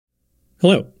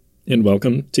Hello, and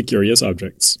welcome to Curious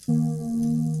Objects.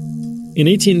 In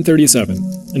 1837,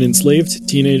 an enslaved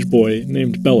teenage boy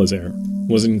named Bélizaire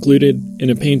was included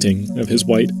in a painting of his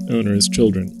white owner's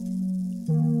children.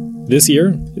 This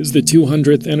year is the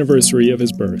 200th anniversary of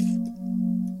his birth.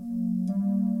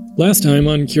 Last time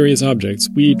on Curious Objects,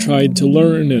 we tried to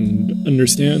learn and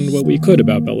understand what we could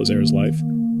about Bélizaire's life,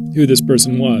 who this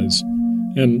person was,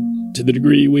 and, to the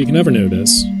degree we can ever know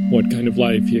this, what kind of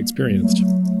life he experienced.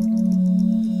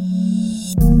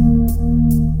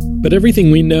 But everything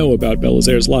we know about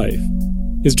Bélizaire's life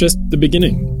is just the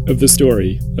beginning of the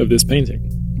story of this painting.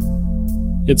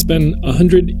 It's been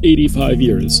 185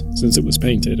 years since it was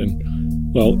painted, and,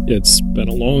 well, it's been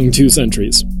a long 2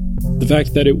 centuries. The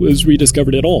fact that it was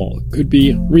rediscovered at all could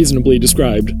be reasonably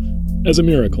described as a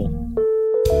miracle.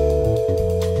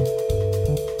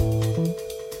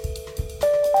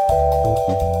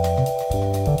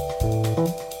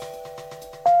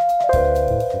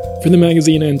 For the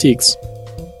magazine Antiques,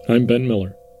 I'm Ben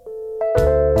Miller.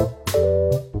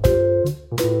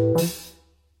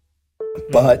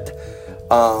 But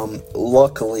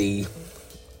luckily,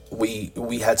 we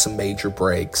had some major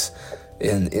breaks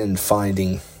in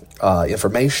finding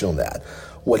information on that.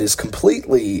 What is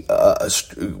completely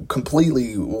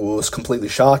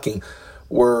shocking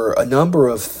were a number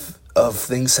of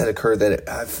things that occurred that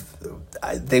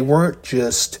they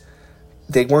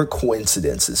weren't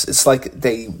coincidences. It's like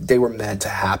they were meant to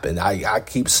happen. I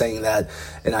keep saying that,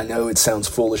 and I know it sounds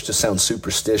foolish to sound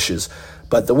superstitious,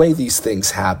 but the way these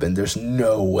things happen, there's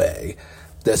no way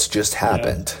that's just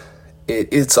happened. Yeah.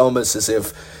 It's almost as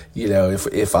if,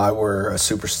 if I were a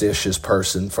superstitious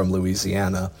person from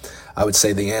Louisiana, I would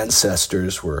say the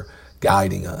ancestors were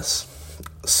guiding us.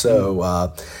 So,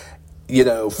 first,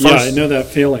 yeah, I know that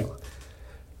feeling.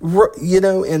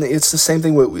 And it's the same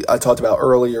thing I talked about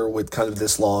earlier with kind of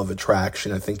this law of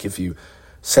attraction. I think if you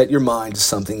set your mind to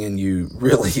something and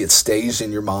it stays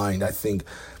in your mind, I think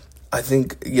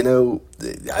the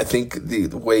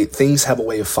way things have a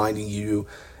way of finding you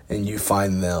and you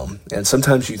find them. And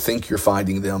sometimes you think you're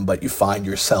finding them, but you find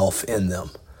yourself in them.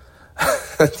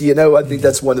 I think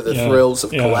that's one of the thrills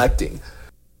of collecting.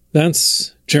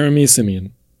 That's Jeremy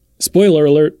Simeon. Spoiler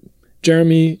alert,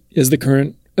 Jeremy is the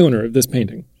current owner of this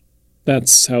painting.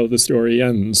 That's how the story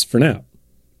ends for now.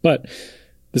 But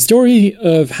the story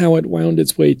of how it wound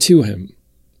its way to him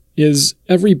is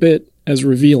every bit as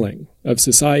revealing of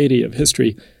society, of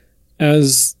history,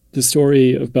 as the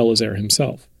story of Bélizaire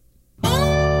himself.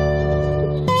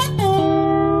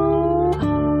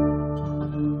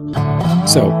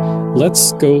 So,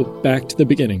 let's go back to the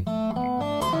beginning,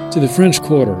 to the French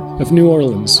Quarter of New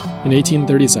Orleans in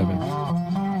 1837.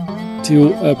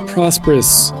 To a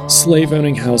prosperous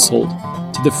slave-owning household,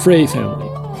 to the Frey family,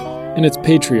 and its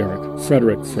patriarch,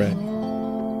 Frederick Frey,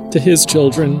 to his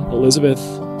children, Elizabeth,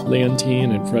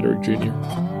 Leontine, and Frederick Jr.,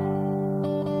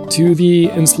 to the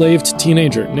enslaved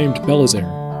teenager named Bélizaire,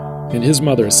 and his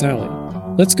mother, Sally.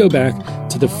 Let's go back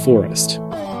to the forest,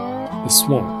 the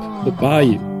swamp, the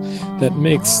bayou that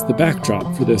makes the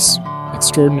backdrop for this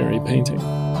extraordinary painting.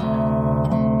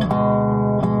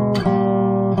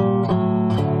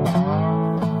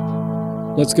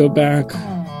 Let's go back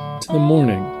to the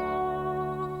morning.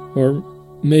 Or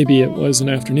maybe it was an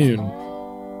afternoon.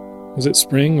 Was it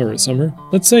spring or summer?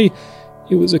 Let's say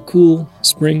it was a cool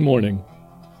spring morning.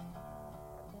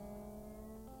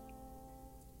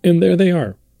 And there they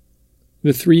are.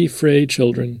 The 3 Frey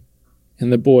children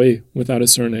and the boy without a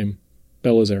surname,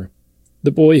 Bélizaire.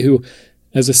 The boy who,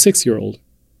 as a 6-year-old,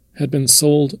 had been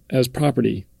sold as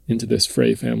property into this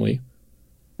Frey family,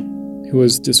 who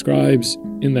was described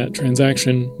in that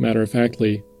transaction,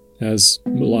 matter-of-factly, as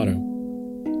mulatto,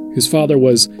 whose father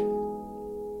was,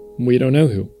 we don't know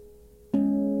who.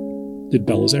 Did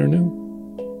Bélizaire know?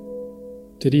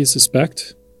 Did he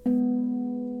suspect?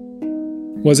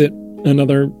 Was it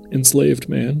another enslaved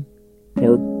man?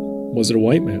 Or was it a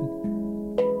white man?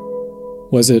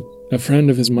 Was it a friend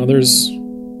of his mother's?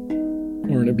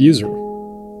 Or an abuser?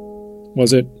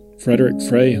 Was it Frederick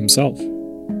Frey himself?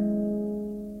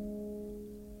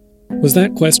 Was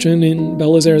that question in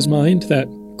Bélizaire's mind that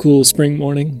cool spring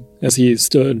morning as he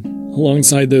stood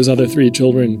alongside those other 3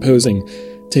 children posing,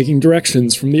 taking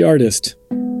directions from the artist,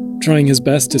 trying his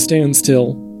best to stand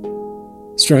still,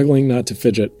 struggling not to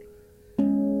fidget,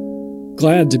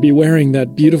 glad to be wearing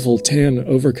that beautiful tan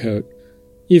overcoat,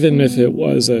 even if it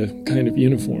was a kind of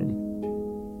uniform,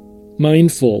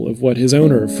 mindful of what his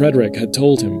owner, Frederick, had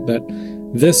told him, that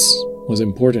this was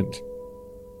important.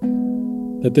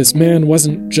 That this man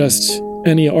wasn't just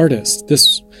any artist.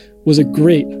 This was a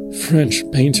great French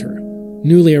painter,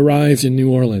 newly arrived in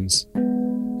New Orleans,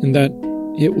 and that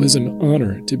It was an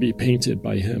honor to be painted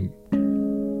by him.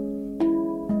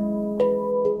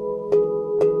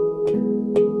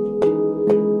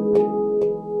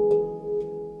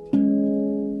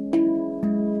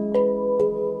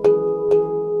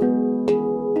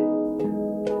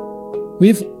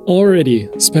 We've already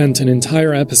spent an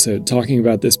entire episode talking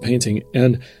about this painting,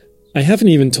 and I haven't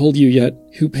even told you yet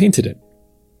who painted it.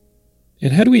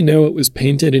 And how do we know it was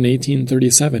painted in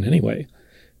 1837 anyway?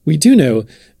 We do know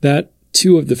that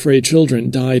 2 of the Frey children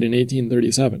died in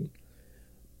 1837.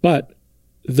 But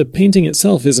the painting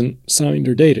itself isn't signed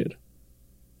or dated.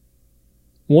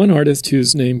 One artist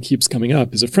whose name keeps coming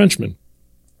up is a Frenchman,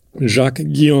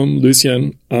 Jacques-Guillaume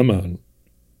Lucien Amann.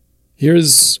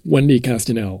 Here's Wendy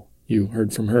Castanel. You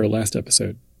heard from her last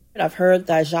episode. I've heard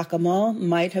that Jacques Amann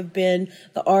might have been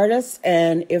the artist,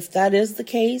 and if that is the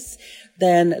case,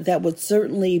 then that would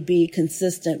certainly be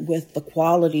consistent with the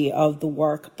quality of the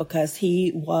work, because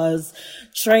he was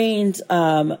trained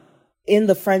in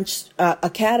the French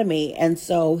Academy, and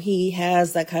so he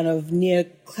has that kind of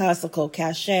neoclassical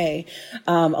cachet,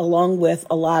 along with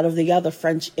a lot of the other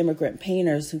French immigrant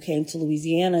painters who came to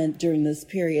Louisiana during this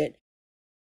period.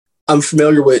 I'm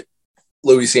familiar with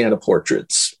Louisiana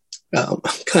portraits,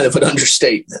 kind of an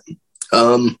understatement.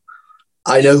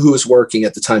 I know who was working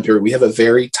at the time period. We have a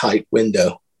very tight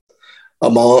window.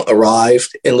 Amann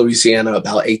arrived in Louisiana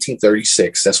about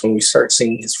 1836. That's when we start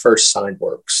seeing his first signed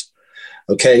works.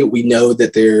 Okay, we know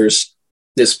that there's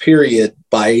this period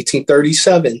by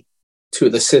 1837, 2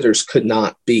 of the sitters could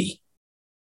not be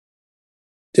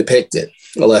depicted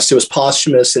unless it was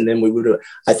posthumous, and then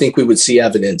I think we would see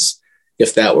evidence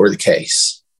if that were the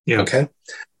case. Yeah. Okay.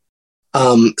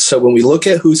 So when we look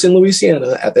at who's in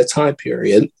Louisiana at that time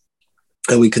period,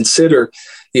 and we consider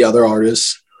the other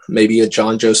artists, maybe a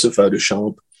John Joseph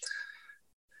Beauchamp.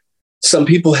 Some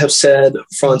people have said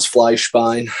Franz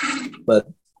Fleischbein, but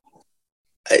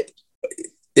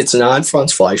it's not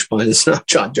Franz Fleischbein. It's not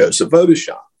John Joseph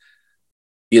Beauchamp.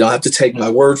 You don't have to take my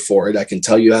word for it. I can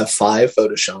tell you I have 5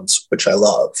 Beauchamps, which I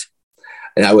love.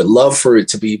 And I would love for it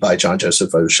to be by John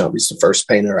Joseph Beauchamp. He's the first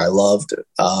painter I loved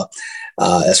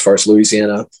as far as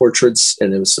Louisiana portraits,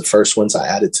 and it was the first ones I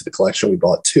added to the collection. We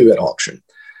bought 2 at auction.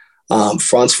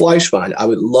 Franz Fleischbein, I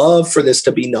would love for this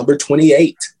to be number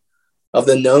 28 of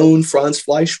the known Franz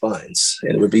Fleischbeins,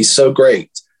 and it would be so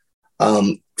great.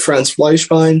 Franz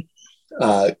Fleischbein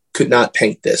could not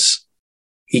paint this.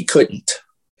 He couldn't.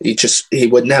 He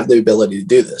wouldn't have the ability to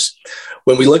do this.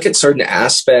 When we look at certain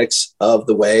aspects of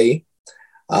the way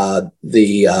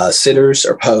the sitters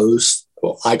are posed,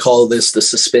 well, I call this the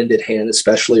suspended hand,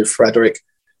 especially of Frederick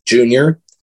Jr.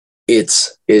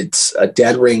 It's a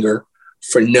dead ringer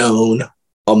for known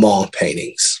Amann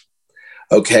paintings.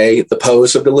 Okay, the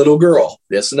pose of the little girl.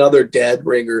 That's another dead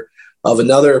ringer of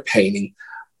another painting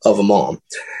of Amann.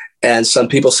 And some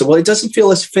people say, well, it doesn't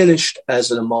feel as finished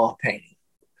as an Amann painting.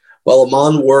 Well,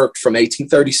 Amann worked from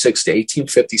 1836 to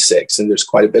 1856, and there's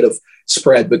quite a bit of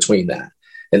spread between that.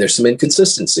 And there's some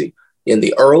inconsistency. In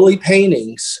the early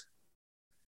paintings,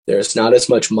 there's not as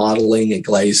much modeling and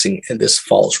glazing, and this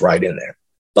falls right in there.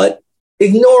 But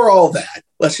ignore all that.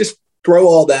 Let's just throw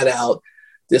all that out.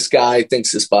 This guy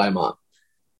thinks it's by Amann.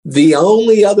 The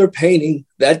only other painting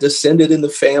that descended in the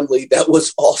family that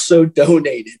was also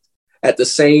donated at the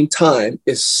same time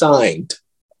is signed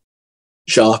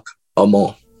Jacques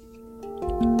Amann.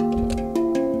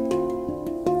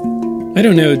 I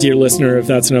don't know, dear listener, if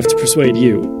that's enough to persuade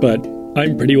you, but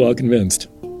I'm pretty well convinced.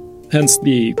 Hence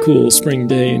the cool spring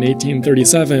day in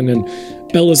 1837 and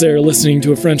Bélizaire listening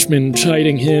to a Frenchman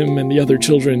chiding him and the other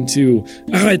children to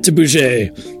 "Arrête de bouger."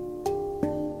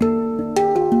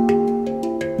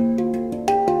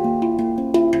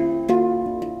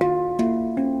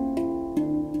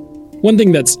 One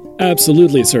thing that's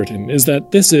absolutely certain is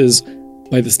that this is,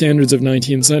 by the standards of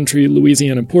 19th century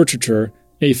Louisiana portraiture,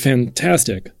 a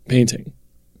fantastic painting.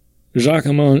 Jacques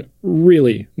Amann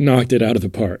really knocked it out of the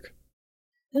park.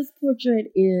 This portrait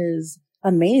is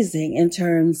amazing in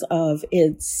terms of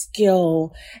its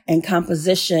skill and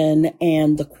composition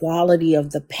and the quality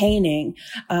of the painting.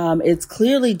 It's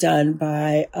clearly done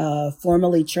by a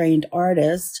formally trained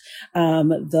artist.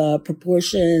 The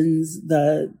proportions,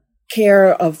 the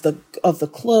care of the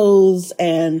clothes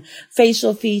and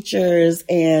facial features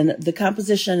and the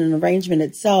composition and arrangement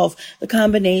itself, the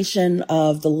combination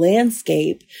of the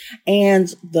landscape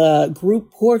and the group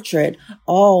portrait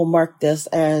all mark this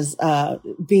as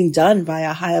being done by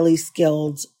a highly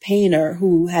skilled painter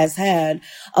who has had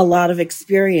a lot of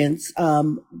experience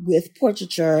with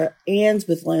portraiture and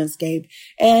with landscape,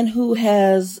 and who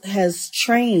has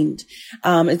trained.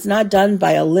 It's not done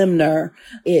by a limner.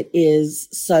 It is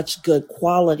such good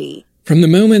quality. From the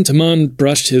moment Aman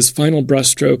brushed his final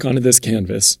brushstroke onto this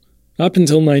canvas, up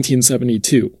until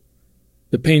 1972,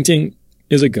 the painting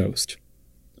is a ghost.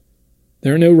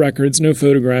 There are no records, no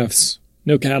photographs,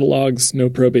 no catalogs, no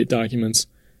probate documents.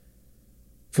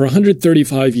 For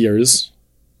 135 years,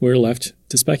 we're left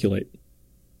to speculate.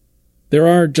 There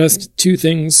are just two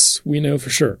things we know for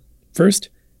sure. First,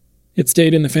 it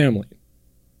stayed in the family.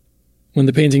 When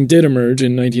the painting did emerge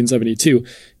in 1972,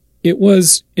 it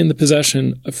was in the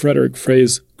possession of Frederick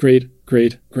Frey's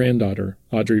great-great-granddaughter,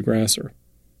 Audrey Grasser.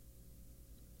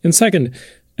 And second,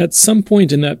 at some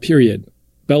point in that period,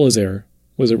 Bélizaire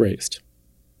was erased.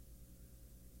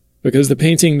 Because the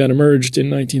painting that emerged in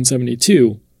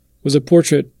 1972 was a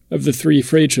portrait of the three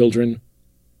Frey children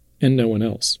and no one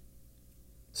else.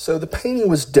 So the painting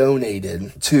was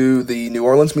donated to the New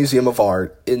Orleans Museum of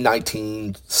Art in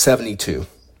 1972.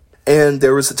 And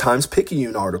there was a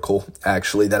Times-Picayune article,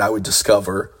 actually, that I would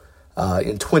discover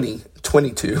in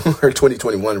 2022, or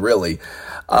 2021, really,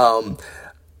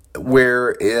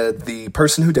 where the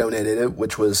person who donated it,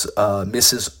 which was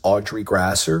Mrs. Audrey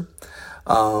Grasser,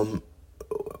 they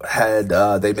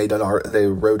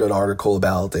wrote an article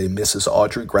about a Mrs.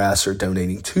 Audrey Grasser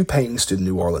donating two paintings to the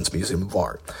New Orleans Museum of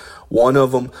Art. One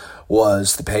of them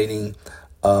was the painting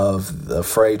of the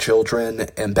Frey children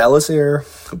and Bélizaire.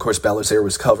 Of course, Bélizaire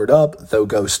was covered up, though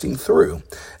ghosting through.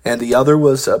 And the other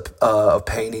was a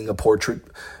portrait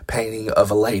painting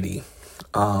of a lady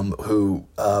who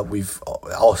we've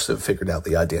also figured out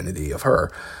the identity of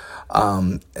her.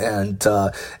 And in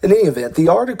any event, the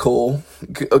article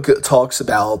talks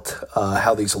about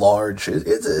how these large, it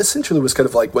essentially was kind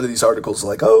of like one of these articles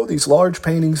like, oh, these large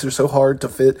paintings are so hard to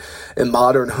fit in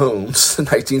modern homes,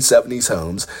 1970s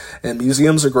homes, and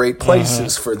museums are great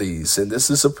places for these, and this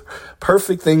is a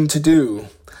perfect thing to do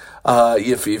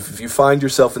if you find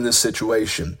yourself in this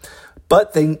situation.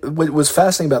 But what was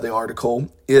fascinating about the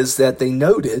article is that they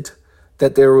noted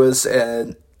that there was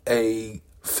a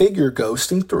figure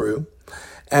ghosting through,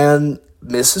 and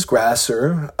Mrs.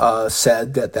 Grasser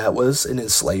said that was an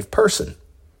enslaved person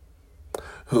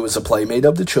who was a playmate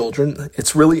of the children.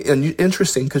 It's really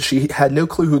interesting because she had no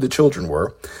clue who the children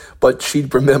were, but she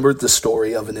remembered the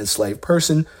story of an enslaved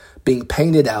person being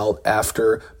painted out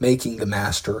after making the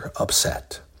master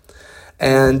upset.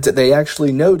 And they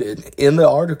actually noted in the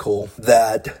article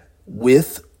that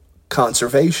with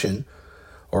conservation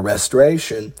or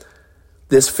restoration,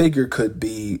 this figure could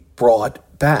be brought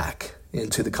back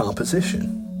into the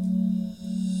composition.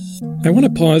 I want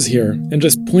to pause here and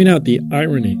just point out the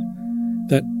irony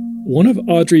that one of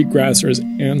Audrey Grasser's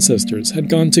ancestors had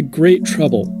gone to great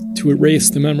trouble to erase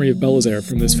the memory of Bélizaire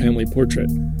from this family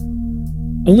portrait,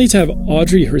 only to have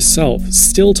Audrey herself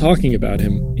still talking about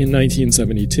him in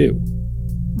 1972.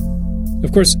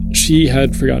 Of course, she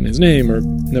had forgotten his name or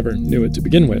never knew it to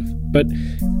begin with, but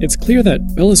it's clear that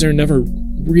Bélizaire never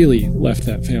really left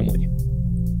that family.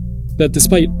 That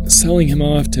despite selling him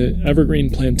off to Evergreen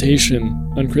Plantation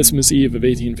on Christmas Eve of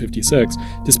 1856,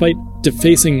 despite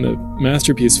defacing the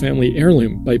masterpiece family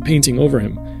heirloom by painting over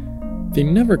him, they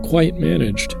never quite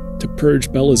managed to purge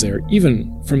Bélizaire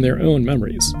even from their own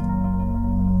memories.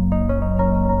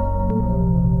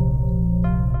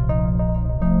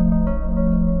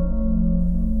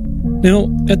 Now,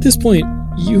 at this point,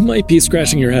 you might be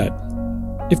scratching your head.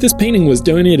 If this painting was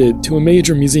donated to a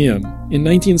major museum in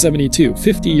 1972,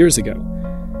 50 years ago,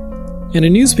 and a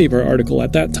newspaper article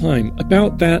at that time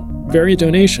about that very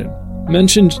donation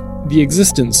mentioned the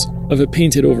existence of a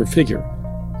painted-over figure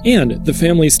and the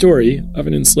family story of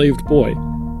an enslaved boy,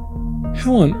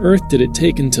 how on earth did it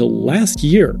take until last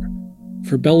year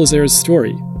for Bélizaire's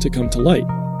story to come to light?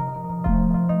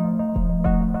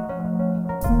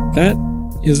 That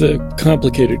is a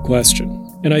complicated question,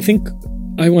 and I think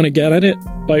I want to get at it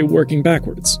by working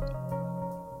backwards.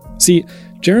 See,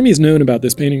 Jeremy's known about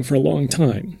this painting for a long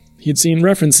time. He'd seen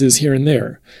references here and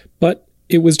there, but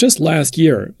it was just last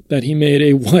year that he made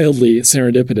a wildly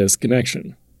serendipitous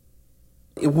connection.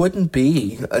 It wouldn't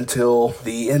be until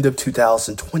the end of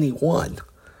 2021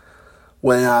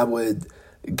 when I would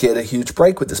get a huge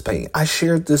break with this painting. I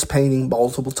shared this painting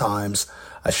multiple times.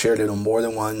 I shared it on more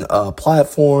than one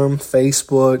platform,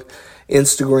 Facebook,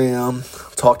 Instagram,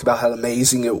 talked about how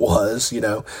amazing it was,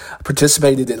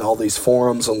 participated in all these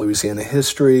forums on Louisiana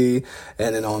history,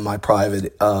 and then on my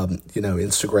private,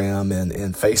 Instagram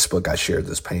and Facebook, I shared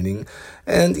this painting.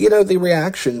 And, the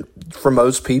reaction from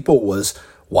most people was,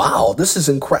 wow, this is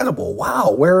incredible.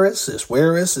 Wow, where is this?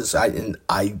 Where is this?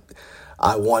 I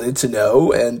wanted to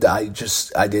know, and I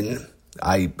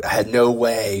had no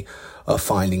way of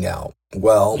finding out.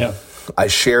 Well, yeah. I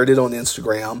shared it on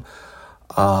Instagram.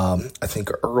 I think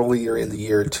earlier in the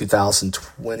year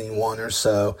 2021 or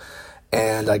so,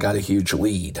 and I got a huge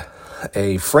lead.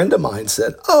 A friend of mine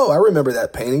said, "Oh, I remember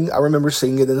that painting. I remember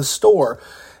seeing it in a store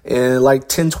like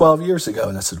 10, 12 years ago."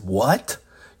 And I said, "What?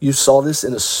 You saw this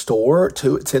in a store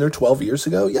 10 or 12 years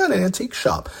ago?" "Yeah, in an antique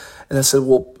shop." And I said,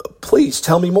 "Well, please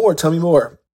tell me more. Tell me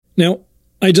more." Now,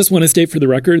 I just want to state for the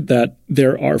record that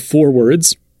there are 4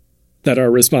 words that are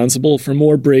responsible for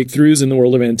more breakthroughs in the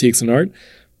world of antiques and art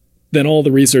than all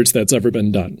the research that's ever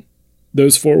been done.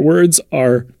 Those 4 words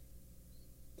are,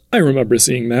 "I remember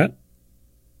seeing that."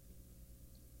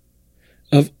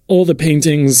 Of all the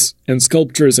paintings and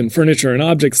sculptures and furniture and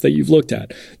objects that you've looked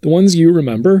at, the ones you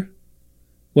remember,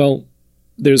 well,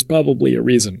 there's probably a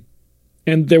reason.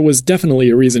 And there was definitely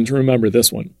a reason to remember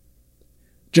this one.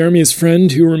 Jeremy's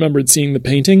friend who remembered seeing the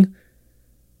painting,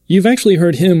 you've actually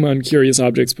heard him on Curious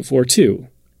Objects before too.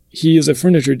 He is a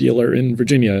furniture dealer in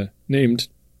Virginia named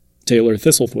Taylor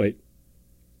Thistlethwaite.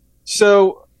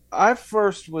 So I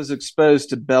first was exposed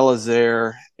to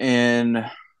Bélizaire in,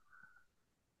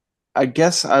 I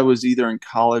guess I was either in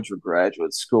college or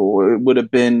graduate school. It would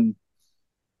have been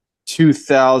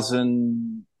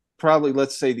 2000, probably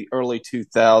let's say the early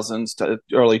 2000s to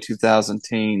early 2000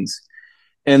 teens.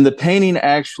 And the painting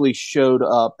actually showed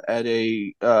up at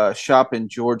a shop in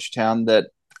Georgetown that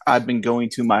I've been going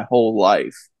to my whole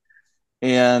life.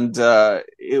 And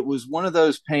it was one of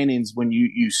those paintings when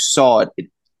you saw it, it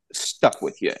stuck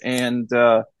with you. And,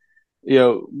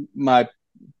 my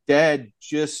dad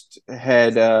just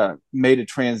had made a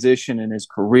transition in his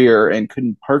career and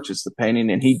couldn't purchase the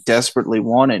painting, and he desperately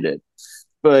wanted it.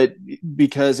 But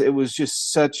because it was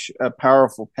just such a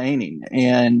powerful painting.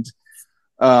 And,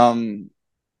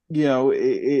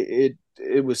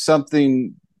 it was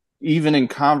something, even in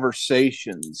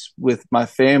conversations with my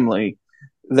family,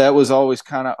 that was always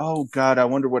kind of, "Oh God, I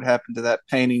wonder what happened to that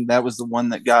painting. That was the one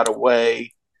that got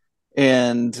away,"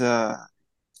 and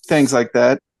things like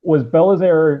that. Was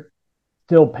Bélizaire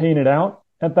still painted out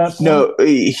at that point? No,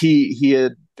 he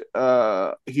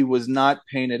was not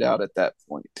painted out at that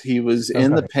point. He was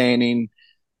in the painting.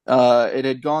 It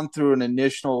had gone through an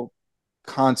initial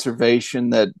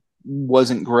conservation that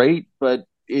wasn't great, but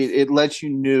it lets you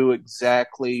knew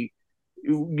exactly,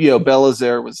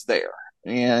 Bélizaire was there.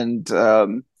 And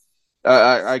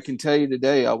I can tell you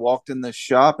today, I walked in the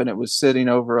shop and it was sitting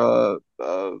over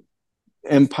a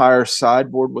Empire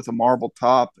sideboard with a marble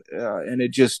top, and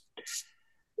it just,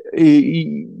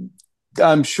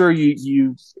 I'm sure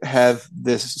you have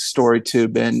this story too,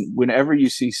 Ben. Whenever you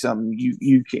see something,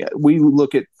 you can. We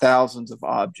look at thousands of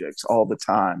objects all the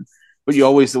time, but you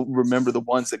always remember the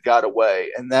ones that got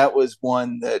away, and that was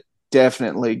one that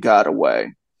definitely got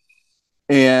away.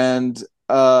 And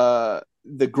the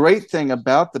great thing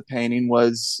about the painting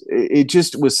was it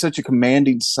just was such a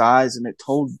commanding size, and it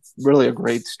told really a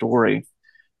great story.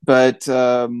 But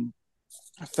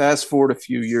fast forward a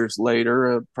few years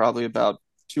later, probably about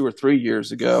 2 or 3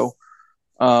 years ago,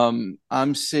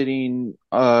 I'm sitting,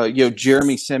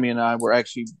 Jeremy Semi and I were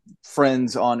actually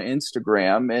friends on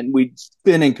Instagram, and we'd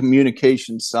been in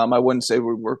communication some. I wouldn't say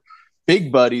we were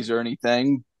big buddies or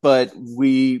anything, but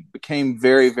we became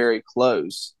very, very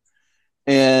close.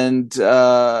 And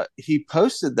he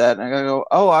posted that, and I go,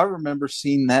 "Oh, I remember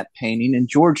seeing that painting in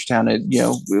Georgetown. It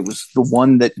was the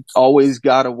one that always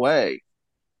got away."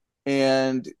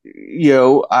 And,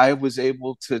 I was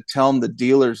able to tell him the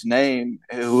dealer's name,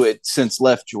 who had since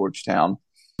left Georgetown.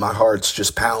 My heart's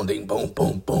just pounding. Boom,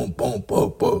 boom, boom, boom,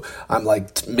 boom, boom. I'm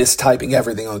like mistyping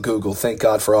everything on Google. Thank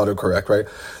God for autocorrect, right?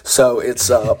 So it's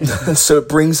so it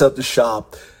brings up the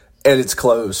shop, and it's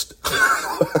closed.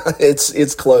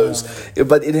 it's closed,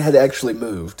 but it had actually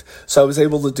moved. So I was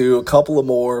able to do a couple of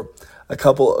more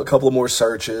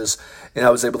searches, and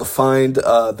I was able to find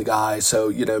the guy. So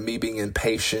me being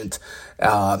impatient,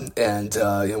 and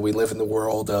we live in the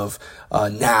world of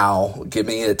now. Give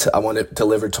me it. I want it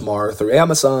delivered tomorrow through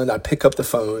Amazon. I pick up the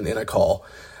phone and I call.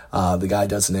 The guy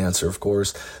doesn't answer, of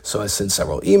course. So I sent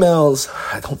several emails.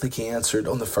 I don't think he answered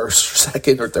on the first,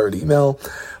 second, or third email,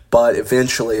 but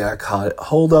eventually I caught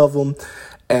hold of him,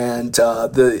 and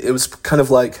it was kind of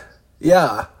like,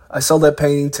 "Yeah, I sold that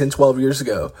painting 10, 12 years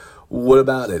ago. What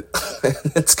about it?"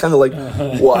 It's kind of like,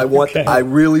 well, I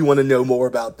really want to know more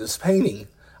about this painting.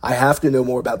 I have to know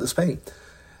more about this painting.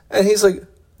 And he's like,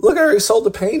 "Look, I already sold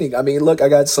the painting. I mean, look, I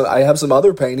have some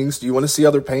other paintings. Do you want to see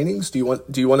other paintings? Do you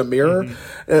want a mirror?"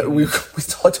 Mm-hmm. We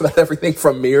talked about everything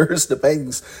from mirrors to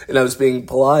paintings, and I was being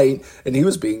polite, and he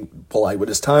was being polite with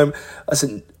his time. I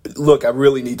said, "Look, I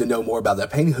really need to know more about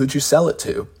that painting. Who'd you sell it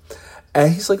to?"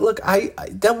 And he's like, look,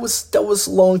 that was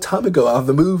a long time ago. I've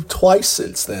moved twice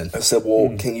since then. I said,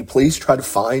 well, can you please try to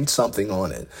find something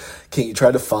on it? Can you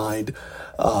try to find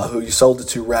who you sold it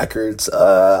to, records?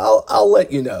 I'll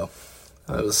let you know.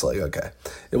 I was like, okay.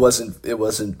 It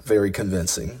wasn't very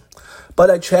convincing.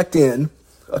 But I checked in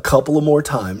a couple of more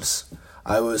times.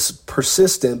 I was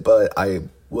persistent, but I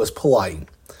was polite.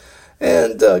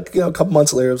 And, a couple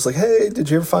months later, I was like, hey, did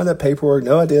you ever find that paperwork?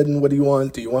 No, I didn't. What do you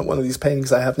want? Do you want one of these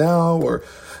paintings I have now? Or,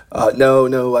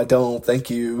 no, I don't.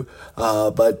 Thank you.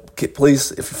 But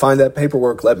please, if you find that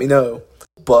paperwork, let me know.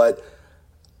 But,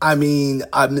 I mean,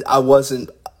 I wasn't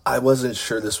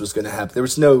sure this was going to happen. There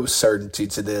was no certainty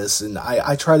to this. And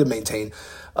I try to maintain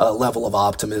a level of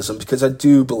optimism because I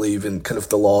do believe in kind of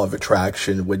the law of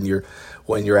attraction. When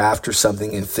you're after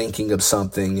something and thinking of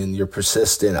something and you're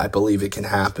persistent, I believe it can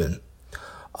happen.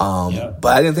 But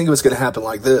I didn't think it was going to happen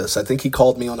like this. I think he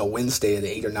called me on a Wednesday at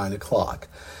 8 or 9 o'clock,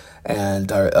 and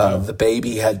the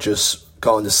baby had just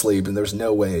gone to sleep, and there's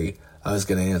no way I was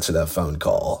going to answer that phone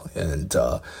call and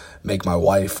make my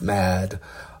wife mad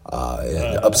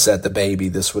and upset the baby.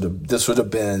 This would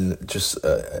have been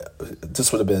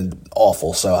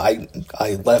awful. So I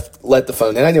let the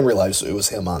phone, and I didn't realize it was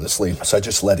him, honestly. So I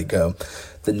just let it go.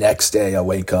 The next day I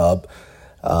wake up,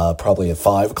 probably at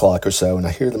 5 o'clock or so, and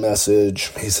I hear the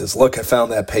message. He says, look, I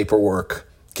found that paperwork.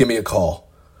 Give me a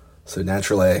call. So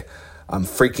naturally, I'm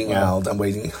freaking out. I'm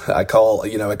waiting. I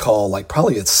call like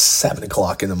probably at 7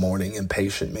 o'clock in the morning,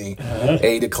 impatient me.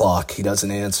 8 o'clock, he doesn't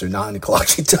answer. 9 o'clock,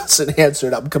 he doesn't answer.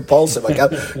 And I'm compulsive. I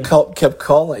kept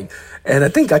calling. And I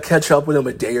think I catch up with him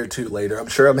a day or two later. I'm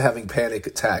sure I'm having panic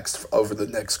attacks over the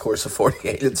next course of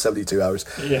 48 and 72 hours.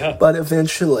 Yeah. But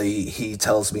eventually, he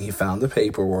tells me he found the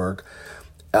paperwork.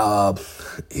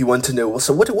 He wanted to know, well,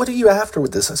 so what are you after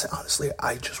with this? I said, honestly,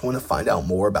 I just want to find out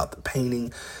more about the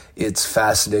painting. It's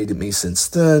fascinated me since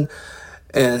then.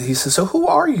 And he says, so who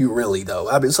are you really, though?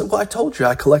 I mean, it's like, well, I told you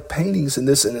I collect paintings and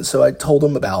this, and so I told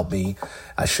him about me.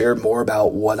 I shared more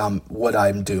about what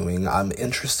I'm doing. I'm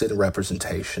interested in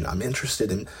representation. I'm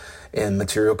interested in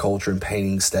material culture and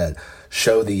paintings that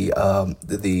show the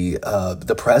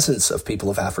presence of people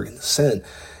of African descent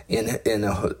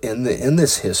in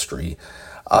this history.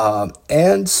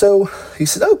 And so he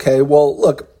said, okay, well,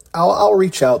 look, I'll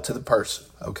reach out to the person.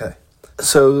 Okay.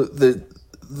 So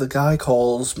the guy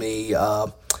calls me,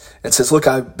 and says, look,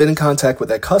 I've been in contact with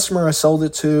that customer I sold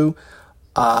it to.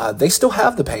 They still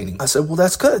have the painting. I said, well,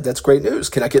 that's good. That's great news.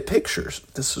 Can I get pictures?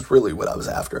 This is really what I was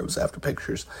after. I was after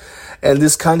pictures. And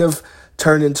this kind of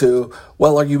turned into,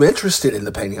 well, are you interested in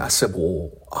the painting? I said,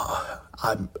 well,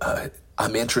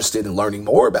 I'm interested in learning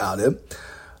more about it.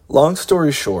 Long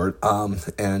story short,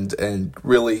 and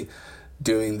really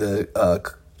doing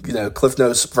the Cliff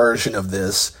Notes version of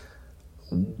this,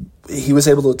 he was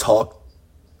able to talk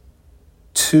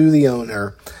to the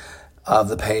owner of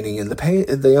the painting, and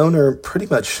the owner pretty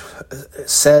much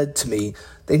said to me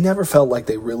they never felt like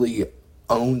they really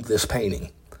owned this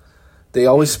painting. They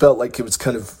always felt like it was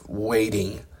kind of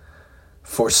waiting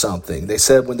for something. They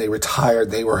said when they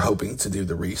retired, they were hoping to do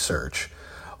the research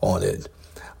on it.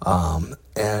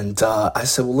 And I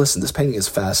said, well, listen, this painting has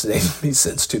fascinated me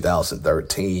since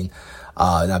 2013.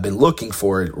 And I've been looking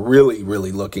for it, really,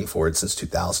 really looking for it since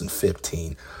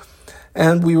 2015.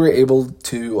 And we were able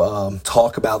to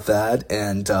talk about that,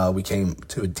 and we came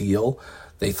to a deal.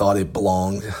 They thought it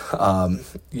belonged,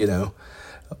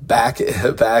 back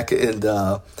in,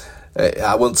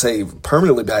 I wouldn't say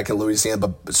permanently back in Louisiana,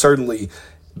 but certainly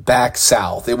back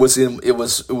south. It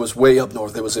was way up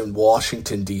north. It was in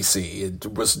Washington, D.C.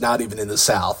 It was not even in the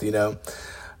South,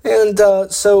 And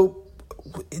so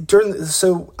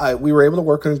we were able to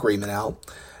work an agreement out,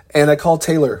 and I called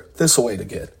Taylor Thistleway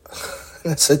again.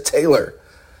 I said, Taylor,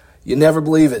 you never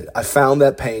believe it. I found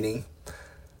that painting.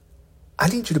 I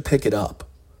need you to pick it up.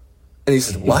 And he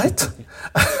said, what?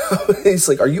 He's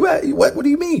like, what do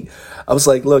you mean? I was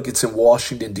like, look, it's in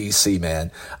Washington, D.C.,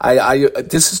 man.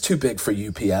 This is too big for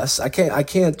UPS. I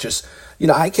can't just,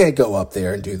 I can't go up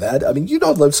there and do that. I mean, you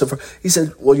don't live so far. He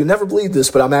said, well, you'll never believe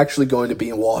this, but I'm actually going to be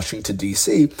in Washington,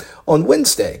 D.C. on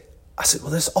Wednesday. I said,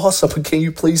 well, that's awesome, but can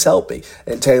you please help me?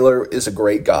 And Taylor is a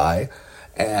great guy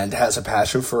and has a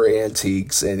passion for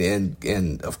antiques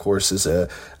and of course is a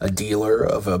dealer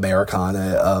of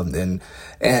Americana.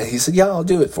 And he said, yeah, I'll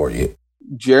do it for you.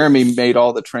 Jeremy made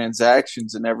all the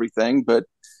transactions and everything, but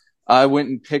I went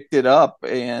and picked it up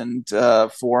and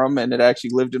for him, and it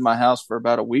actually lived in my house for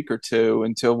about a week or two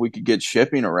until we could get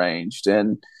shipping arranged.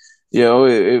 And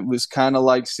it was kind of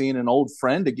like seeing an old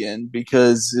friend again,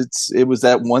 because it was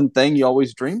that one thing you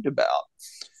always dreamed about.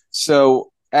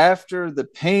 So after the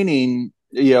painting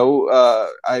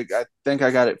I think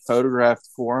I got it photographed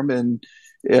for him, and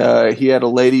he had a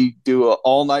lady do an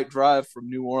all-night drive from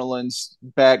New Orleans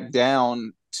back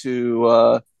down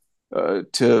to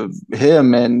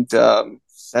him, and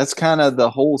that's kind of the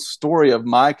whole story of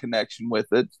my connection with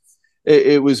it.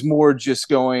 It was more just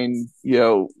going,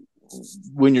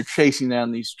 when you're chasing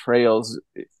down these trails,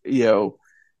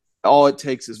 all it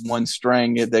takes is one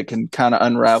string that can kind of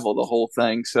unravel the whole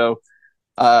thing. So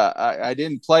I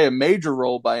didn't play a major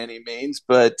role by any means,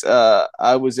 but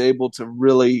I was able to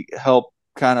really help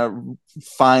kind of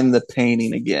find the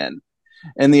painting again.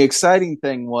 And the exciting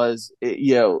thing was,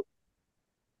 do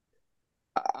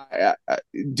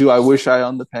I wish I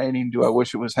owned the painting? Do I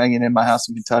wish it was hanging in my house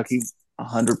in Kentucky?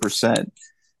 100%.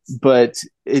 But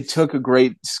it took a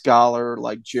great scholar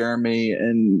like Jeremy,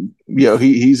 and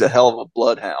he's a hell of a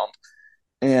bloodhound,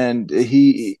 and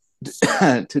he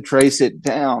to trace it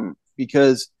down,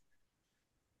 because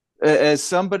as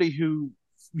somebody who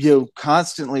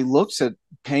constantly looks at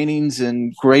paintings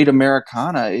and great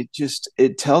Americana,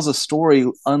 it tells a story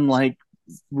unlike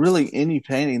really any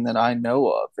painting that I know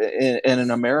of in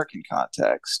an American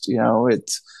context.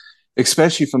 It's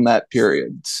especially from that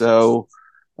period. So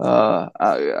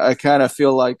I kind of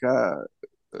feel like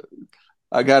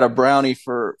I got a brownie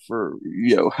for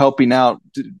helping out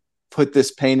to put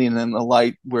this painting in the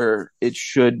light where it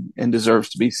should and deserves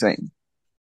to be seen.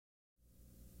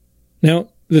 Now,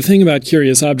 the thing about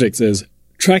curious objects is,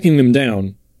 tracking them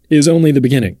down is only the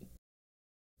beginning.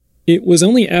 It was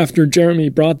only after Jeremy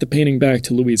brought the painting back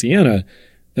to Louisiana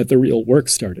that the real work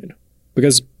started.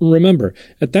 Because, remember,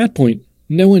 at that point,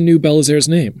 no one knew Bélizaire's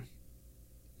name.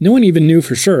 No one even knew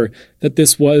for sure that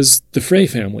this was the Frey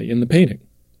family in the painting.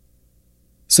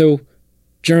 So,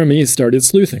 Jeremy started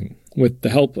sleuthing, with the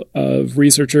help of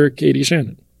researcher Katie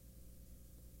Shannon.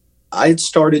 I had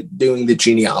started doing the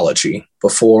genealogy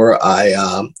before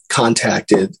I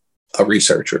contacted a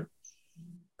researcher.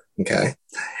 Okay.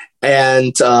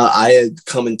 And I had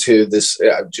come into this,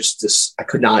 I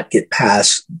could not get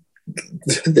past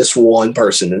this one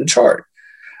person in the chart.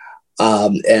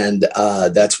 And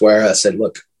that's where I said,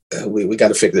 look, we got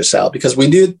to figure this out, because we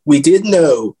did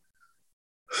know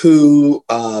who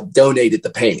donated the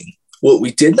painting. What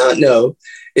we did not know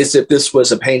is if this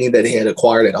was a painting that he had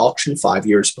acquired at auction 5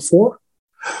 years before,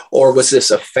 or was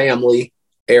this a family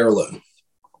heirloom?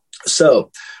 So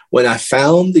when I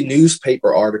found the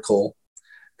newspaper article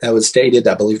that was dated,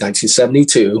 I believe,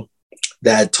 1972,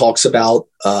 that talks about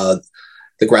the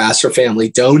Grasser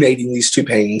family donating these two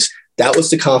paintings, that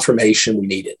was the confirmation we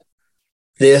needed.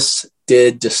 This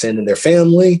did descend in their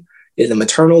family, in the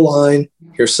maternal line.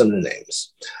 Here's some of the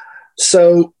names.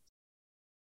 So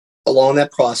along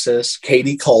that process,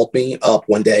 Katie called me up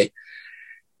one day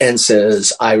and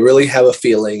says, I really have a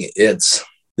feeling it's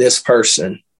this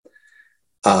person.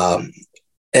 And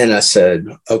I said,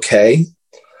 okay.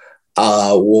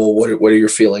 Well, what are your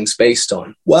feelings based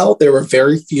on? Well, there were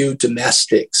very few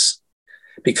domestics.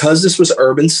 Because this was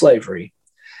urban slavery,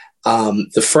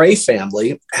 the Frey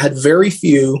family had very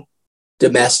few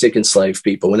domestic enslaved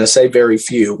people. When I say very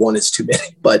few, one is too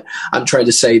many, but I'm trying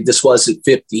to say this wasn't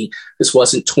 50, this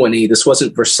wasn't 20, this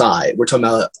wasn't Versailles. We're talking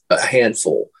about a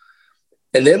handful.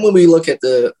 And then when we look at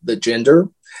the gender,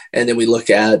 and then we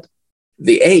look at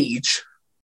the age,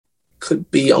 could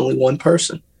be only one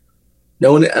person.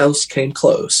 No one else came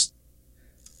close.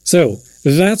 So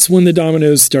that's when the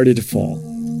dominoes started to fall.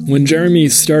 When Jeremy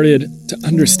started to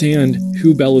understand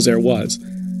who Bélizaire was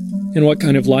and what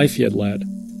kind of life he had led.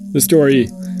 The story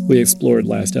we explored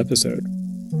last episode.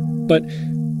 But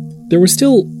there were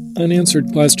still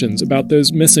unanswered questions about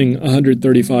those missing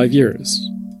 135 years,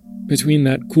 between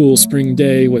that cool spring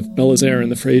day with Bélizaire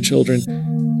and the Frey children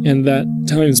and that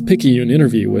Times-Picayune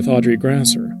interview with Audrey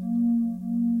Grasser.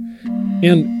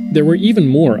 And there were even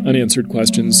more unanswered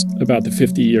questions about the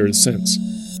 50 years since.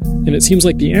 And it seems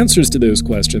like the answers to those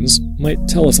questions might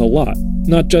tell us a lot,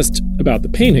 not just about the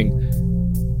painting,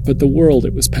 but the world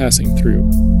it was passing through.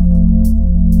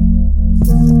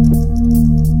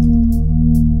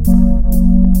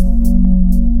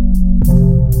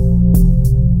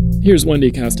 Here's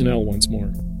Wendy Castanel once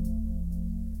more.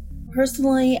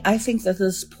 Personally, I think that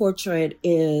this portrait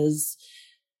is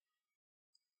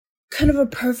kind of a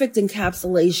perfect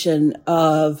encapsulation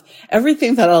of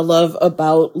everything that I love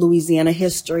about Louisiana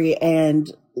history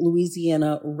and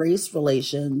Louisiana race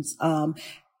relations,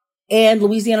 and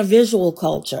Louisiana visual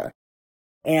culture.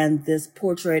 And this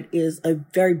portrait is a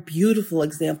very beautiful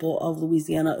example of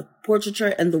Louisiana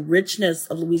portraiture and the richness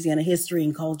of Louisiana history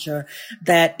and culture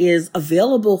that is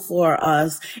available for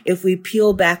us if we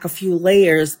peel back a few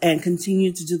layers and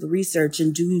continue to do the research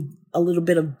and do a little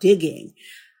bit of digging.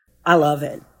 I love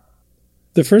it.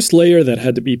 The first layer that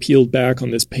had to be peeled back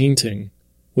on this painting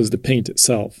was the paint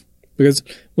itself. Because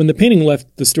when the painting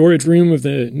left the storage room of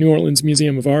the New Orleans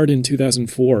Museum of Art in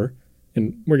 2004,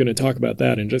 and we're going to talk about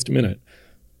that in just a minute,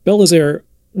 Bélizaire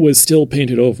was still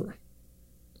painted over.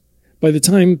 By the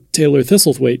time Taylor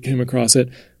Thistlethwaite came across it,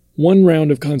 one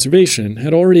round of conservation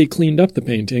had already cleaned up the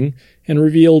painting and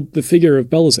revealed the figure of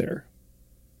Bélizaire.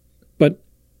 But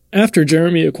after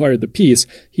Jeremy acquired the piece,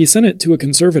 he sent it to a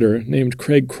conservator named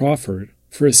Craig Crawford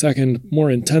for a second, more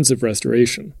intensive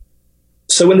restoration.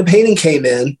 So when the painting came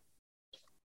in,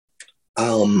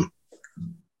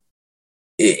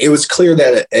 it was clear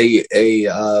that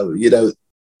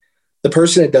the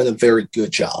person had done a very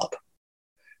good job.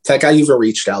 In fact, I even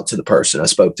reached out to the person. I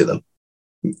spoke to them.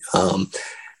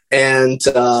 And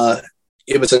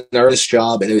it was an earnest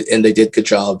job, and they did a good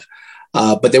job.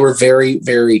 But they were very,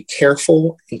 very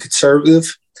careful and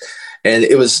conservative. And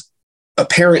it was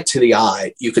apparent to the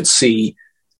eye. You could see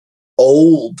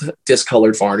old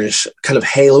discolored varnish kind of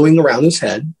haloing around his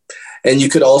head. And you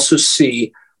could also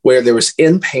see where there was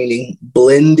in painting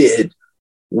blended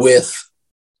with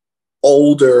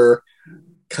older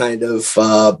kind of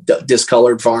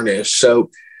discolored varnish.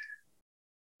 So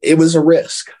it was a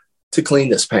risk to clean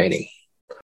this painting.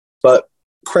 But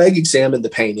Craig examined the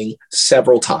painting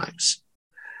several times.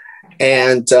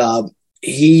 And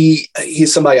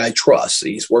he's somebody I trust.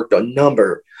 He's worked on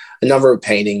a number of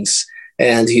paintings,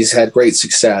 and he's had great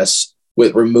success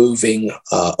with removing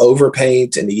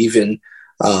overpaint, and even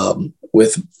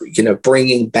with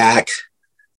bringing back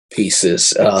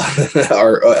pieces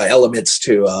or elements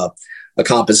to a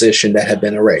composition that had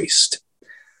been erased.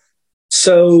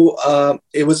 So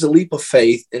it was a leap of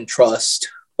faith and trust,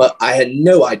 but I had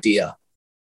no idea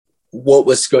what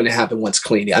was going to happen once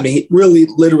cleaning. I mean, really,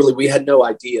 literally, we had no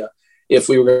idea if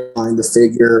we were going to find the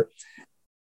figure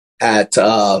at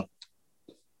 20%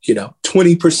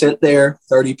 there,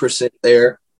 30%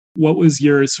 there. What was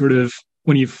your sort of,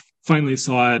 when you finally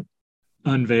saw it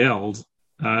unveiled,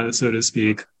 so to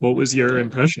speak, what was your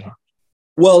impression?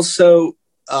 Well, so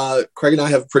Craig and I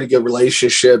have a pretty good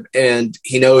relationship, and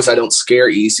he knows I don't scare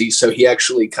easy. So he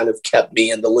actually kind of kept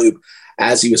me in the loop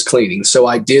as he was cleaning. So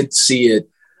I did see it,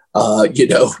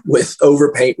 with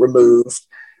overpaint removed.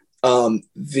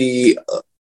 The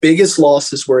biggest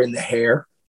losses were in the hair.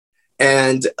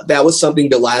 And that was something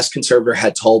the last conservator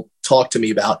had talked to me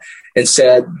about, and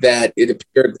said that it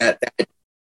appeared that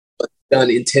was done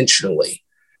intentionally.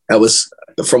 That was,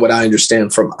 from what I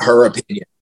understand, from her opinion.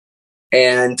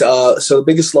 And so the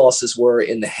biggest losses were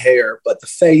in the hair, but the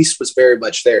face was very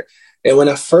much there. And when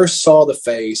I first saw the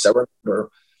face, I remember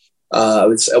I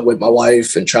was with my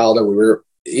wife and child, and we were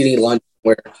eating lunch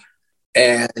somewhere,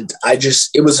 and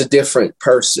it was a different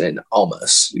person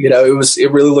almost.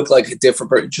 It really looked like a different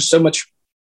person, just so much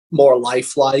more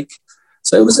lifelike.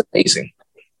 So it was amazing.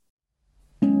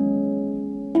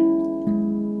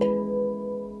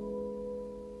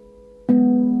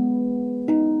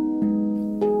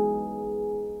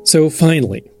 So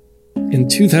finally, in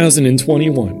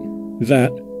 2021,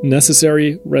 that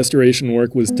necessary restoration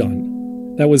work was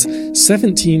done. That was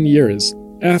 17 years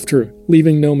after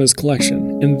leaving Noma's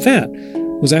collection, and that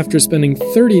was after spending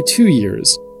 32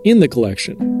 years in the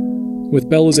collection, with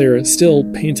Bélizaire still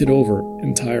painted over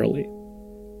entirely.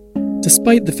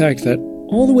 Despite the fact that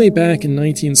all the way back in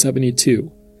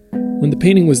 1972, when the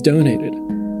painting was donated,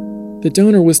 the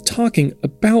donor was talking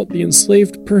about the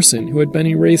enslaved person who had been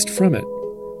erased from it,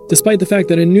 despite the fact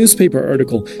that a newspaper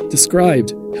article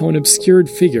described how an obscured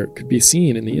figure could be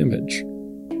seen in the image.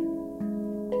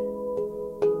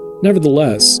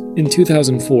 Nevertheless, in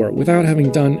 2004, without having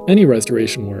done any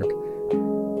restoration work,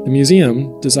 the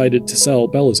museum decided to sell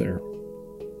Bélizaire.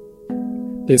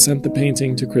 They sent the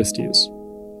painting to Christie's.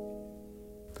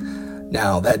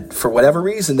 Now, that for whatever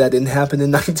reason, that didn't happen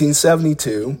in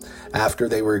 1972, after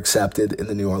they were accepted in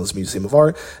the New Orleans Museum of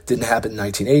Art. Didn't happen in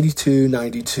 1982,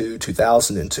 92,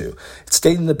 2002. It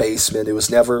stayed in the basement. It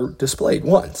was never displayed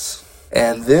once.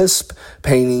 And this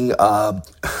painting,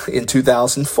 in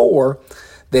 2004,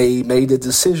 they made a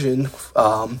decision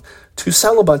to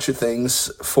sell a bunch of things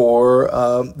for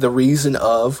the reason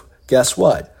of, guess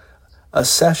what?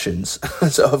 Accessions.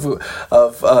 So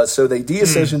they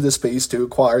deaccessioned this piece to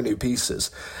acquire new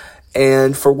pieces.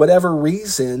 And for whatever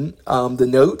reason, the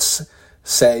notes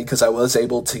say, because I was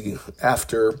able to,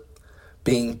 after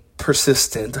being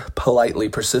politely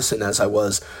persistent as I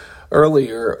was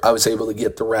earlier, I was able to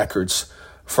get the records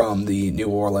from the New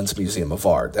Orleans Museum of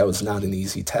Art. That was not an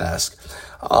easy task.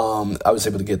 I was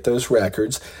able to get those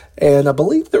records, and I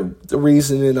believe the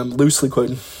reason, and I'm loosely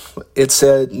quoting, it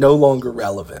said no longer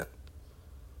relevant.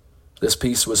 This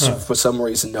piece was, for some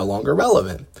reason, no longer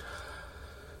relevant.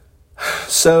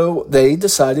 So they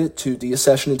decided to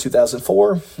deaccession in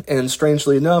 2004, and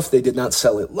strangely enough, they did not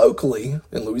sell it locally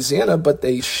in Louisiana, but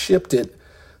they shipped it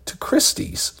to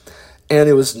Christie's. And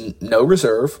it was no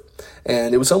reserve,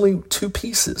 and it was only two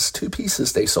pieces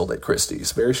they sold at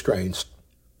Christie's. Very strange.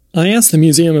 I asked the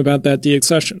museum about that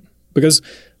deaccession, because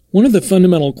one of the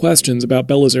fundamental questions about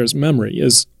Bélizaire's memory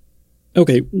is,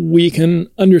 okay, we can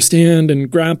understand and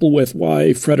grapple with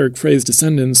why Frederick Frey's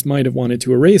descendants might have wanted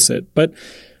to erase it, but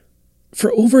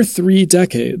for over 3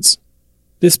 decades,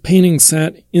 this painting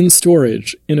sat in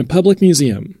storage in a public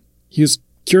museum whose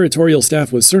curatorial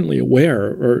staff was certainly aware,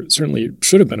 or certainly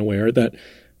should have been aware, that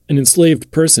an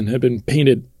enslaved person had been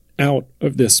painted out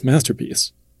of this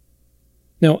masterpiece.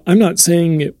 Now, I'm not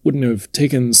saying it wouldn't have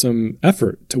taken some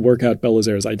effort to work out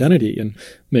Bélizaire's identity and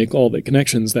make all the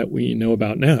connections that we know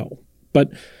about now,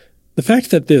 but the fact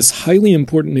that this highly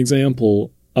important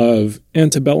example of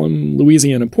antebellum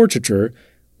Louisiana portraiture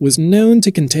was known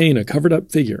to contain a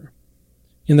covered-up figure,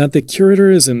 and that the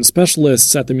curators and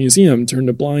specialists at the museum turned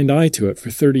a blind eye to it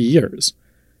for 30 years.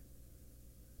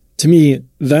 To me,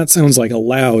 that sounds like a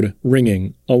loud,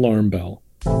 ringing alarm bell.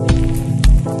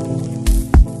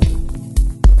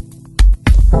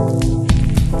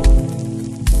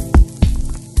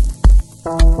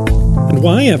 And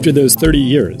why, after those 30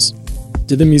 years,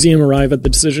 did the museum arrive at the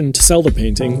decision to sell the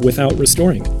painting without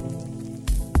restoring it?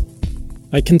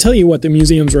 I can tell you what the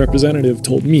museum's representative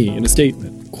told me in a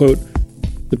statement. Quote,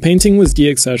 "The painting was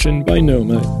deaccessioned by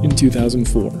NOMA in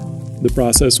 2004. The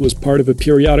process was part of a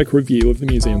periodic review of the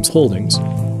museum's holdings,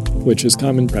 which is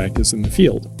common practice in the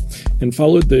field, and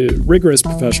followed the rigorous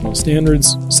professional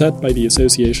standards set by the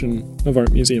Association of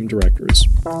Art Museum Directors."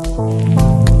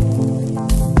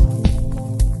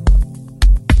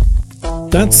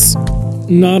 That's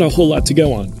not a whole lot to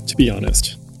go on, to be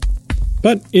honest.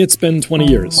 But it's been 20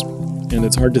 years, and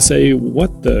it's hard to say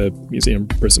what the museum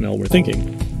personnel were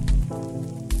thinking.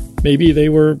 Maybe they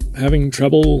were having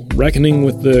trouble reckoning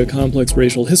with the complex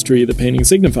racial history the painting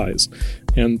signifies,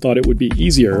 and thought it would be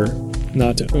easier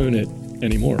not to own it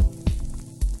anymore.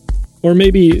 Or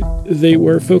maybe they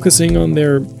were focusing on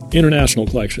their international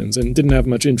collections and didn't have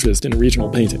much interest in a regional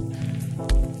painting.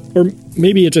 Or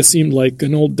maybe it just seemed like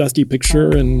an old dusty picture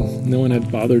and no one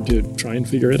had bothered to try and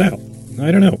figure it out.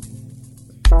 I don't know.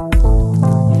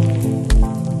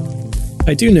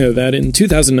 I do know that in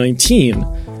 2019,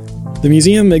 the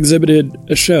museum exhibited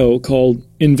a show called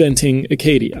Inventing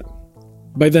Acadia.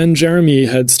 By then, Jeremy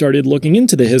had started looking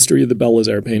into the history of the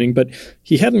Bélizaire painting, but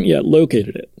he hadn't yet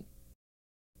located it.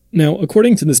 Now,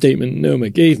 according to the statement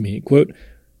NOMA gave me, quote,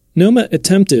 "NOMA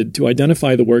attempted to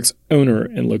identify the work's owner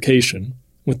and location,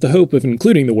 with the hope of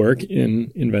including the work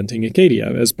in Inventing Acadia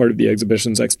as part of the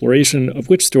exhibition's exploration of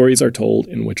which stories are told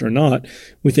and which are not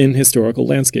within historical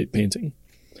landscape painting.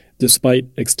 Despite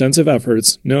extensive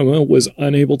efforts, NOMA was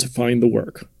unable to find the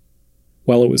work.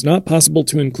 While it was not possible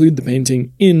to include the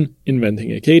painting in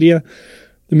Inventing Acadia,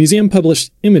 the museum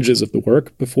published images of the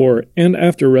work before and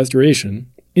after restoration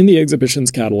in the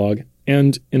exhibition's catalog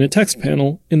and in a text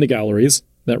panel in the galleries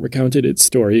that recounted its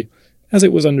story as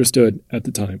it was understood at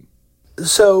the time."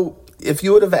 So, if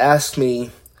you would have asked me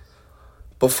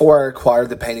before I acquired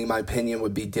the painting, my opinion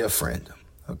would be different,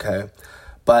 okay?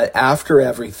 But after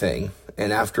everything,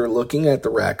 and after looking at the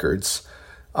records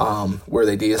where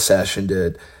they deaccessioned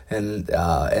it, and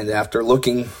after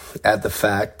looking at the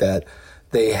fact that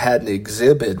they had an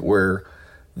exhibit where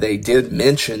they did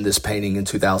mention this painting in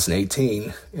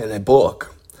 2018 in a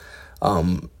book,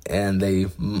 and they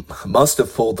must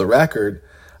have pulled the record,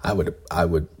 I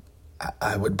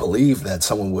would believe that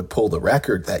someone would pull the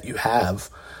record that you have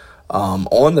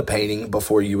on the painting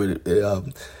before you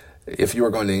would, if you were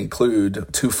going to include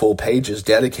 2 full pages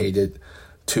dedicated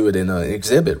to it in an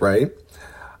exhibit, right?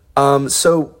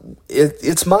 So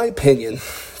it's my opinion,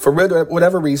 for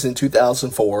whatever reason,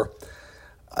 2004,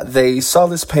 they saw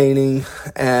this painting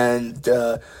and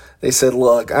they said,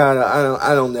 "Look, I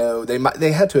don't know."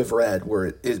 They had to have read where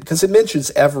it because it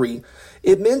mentions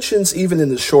even in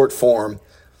the short form,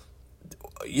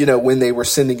 you know, when they were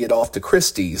sending it off to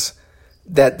Christie's,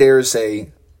 that there's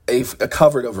a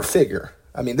covered over figure.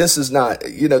 I mean, this is not,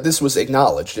 this was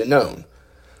acknowledged and known.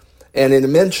 And it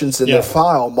mentions in their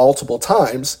file multiple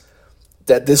times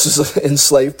that this is an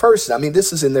enslaved person. I mean,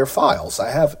 this is in their files.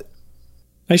 I have it.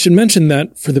 I should mention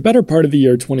that for the better part of the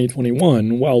year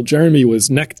 2021, while Jeremy was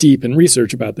neck deep in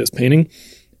research about this painting,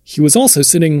 he was also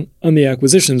sitting on the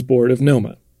acquisitions board of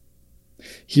NOMA.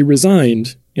 He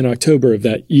resigned in October of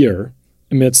that year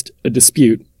amidst a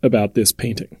dispute about this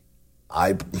painting.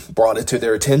 I brought it to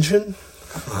their attention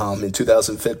in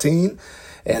 2015,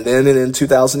 And then in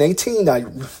 2018, I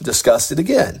discussed it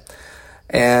again.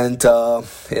 And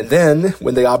then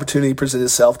when the opportunity presented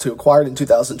itself to acquire it in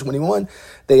 2021,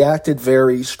 they acted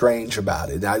very strange about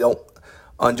it. And I don't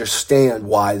understand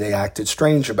why they acted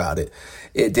strange about it.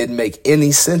 It didn't make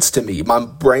any sense to me. My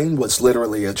brain was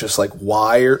literally just like,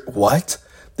 what?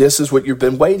 This is what you've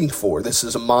been waiting for. This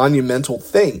is a monumental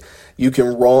thing. You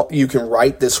can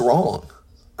right this wrong.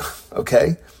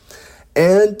 Okay?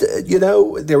 And,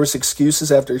 there was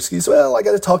excuses after excuse. Well, I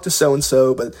got to talk to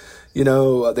so-and-so, but,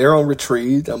 they're on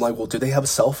retreat. I'm like, well, do they have a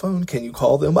cell phone? Can you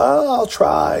call them? Oh, I'll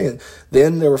try. And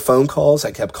then there were phone calls.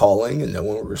 I kept calling and no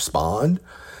one would respond.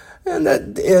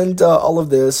 And all of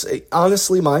this,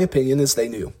 honestly, my opinion is they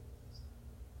knew.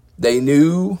 They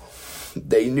knew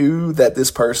that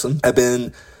this person had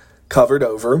been covered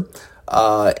over,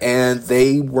 and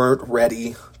they weren't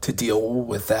ready to deal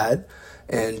with that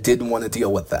and didn't want to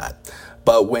deal with that.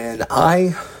 But when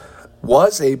I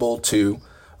was able to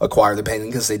acquire the painting,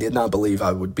 because they did not believe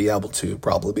I would be able to,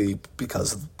 probably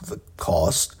because of the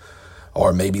cost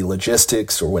or maybe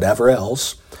logistics or whatever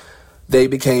else, they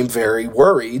became very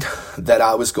worried that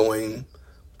I was going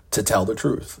to tell the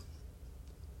truth.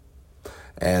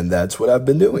 And that's what I've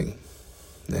been doing.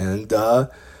 And, I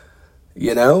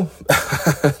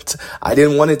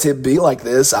didn't want it to be like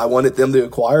this. I wanted them to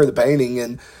acquire the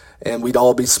painting and we'd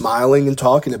all be smiling and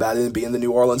talking about it and be in the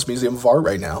New Orleans Museum of Art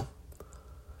right now.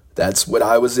 That's what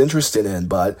I was interested in,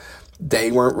 but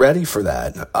they weren't ready for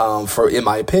that, in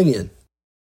my opinion.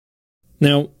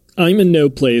 Now, I'm in no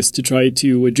place to try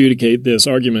to adjudicate this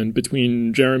argument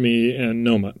between Jeremy and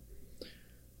Noma.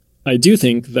 I do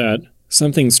think that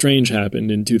something strange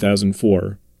happened in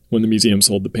 2004 when the museum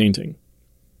sold the painting.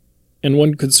 And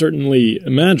one could certainly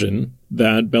imagine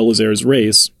that Bélizaire's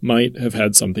race might have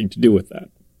had something to do with that.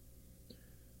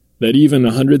 That even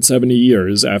 170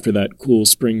 years after that cool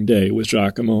spring day with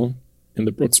Jacquemont and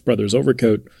the Brooks Brothers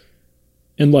overcoat,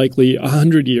 and likely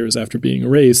 100 years after being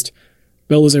erased,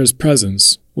 Bélizaire's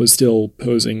presence was still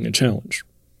posing a challenge.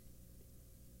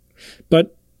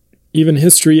 But even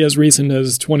history as recent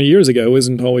as 20 years ago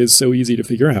isn't always so easy to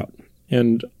figure out,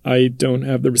 and I don't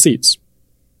have the receipts.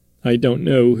 I don't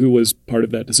know who was part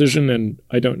of that decision, and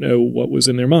I don't know what was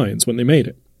in their minds when they made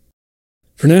it.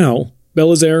 For now,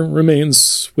 Bélizaire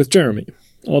remains with Jeremy,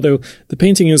 although the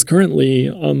painting is currently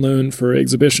on loan for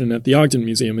exhibition at the Ogden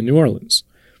Museum in New Orleans.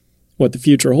 What the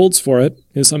future holds for it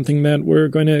is something that we're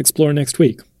going to explore next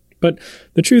week. But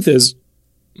the truth is,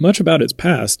 much about its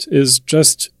past is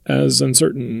just as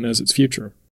uncertain as its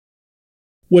future.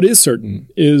 What is certain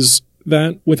is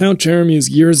that without Jeremy's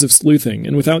years of sleuthing,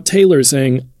 and without Taylor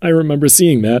saying, "I remember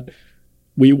seeing that,"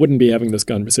 we wouldn't be having this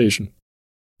conversation.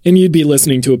 And you'd be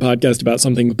listening to a podcast about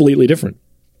something completely different.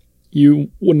 You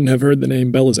wouldn't have heard the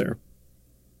name Bélizaire.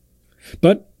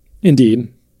 But,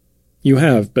 indeed, you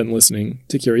have been listening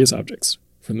to Curious Objects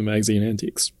from the magazine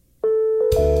Antiques.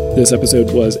 This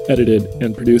episode was edited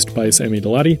and produced by Sammy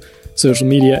Delati. Social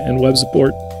media and web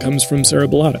support comes from Sarah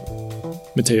Bellato.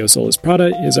 Mateo Solis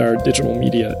Prada is our digital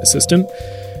media assistant.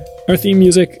 Our theme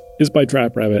music is by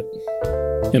Trap Rabbit.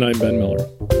 And I'm Ben Miller.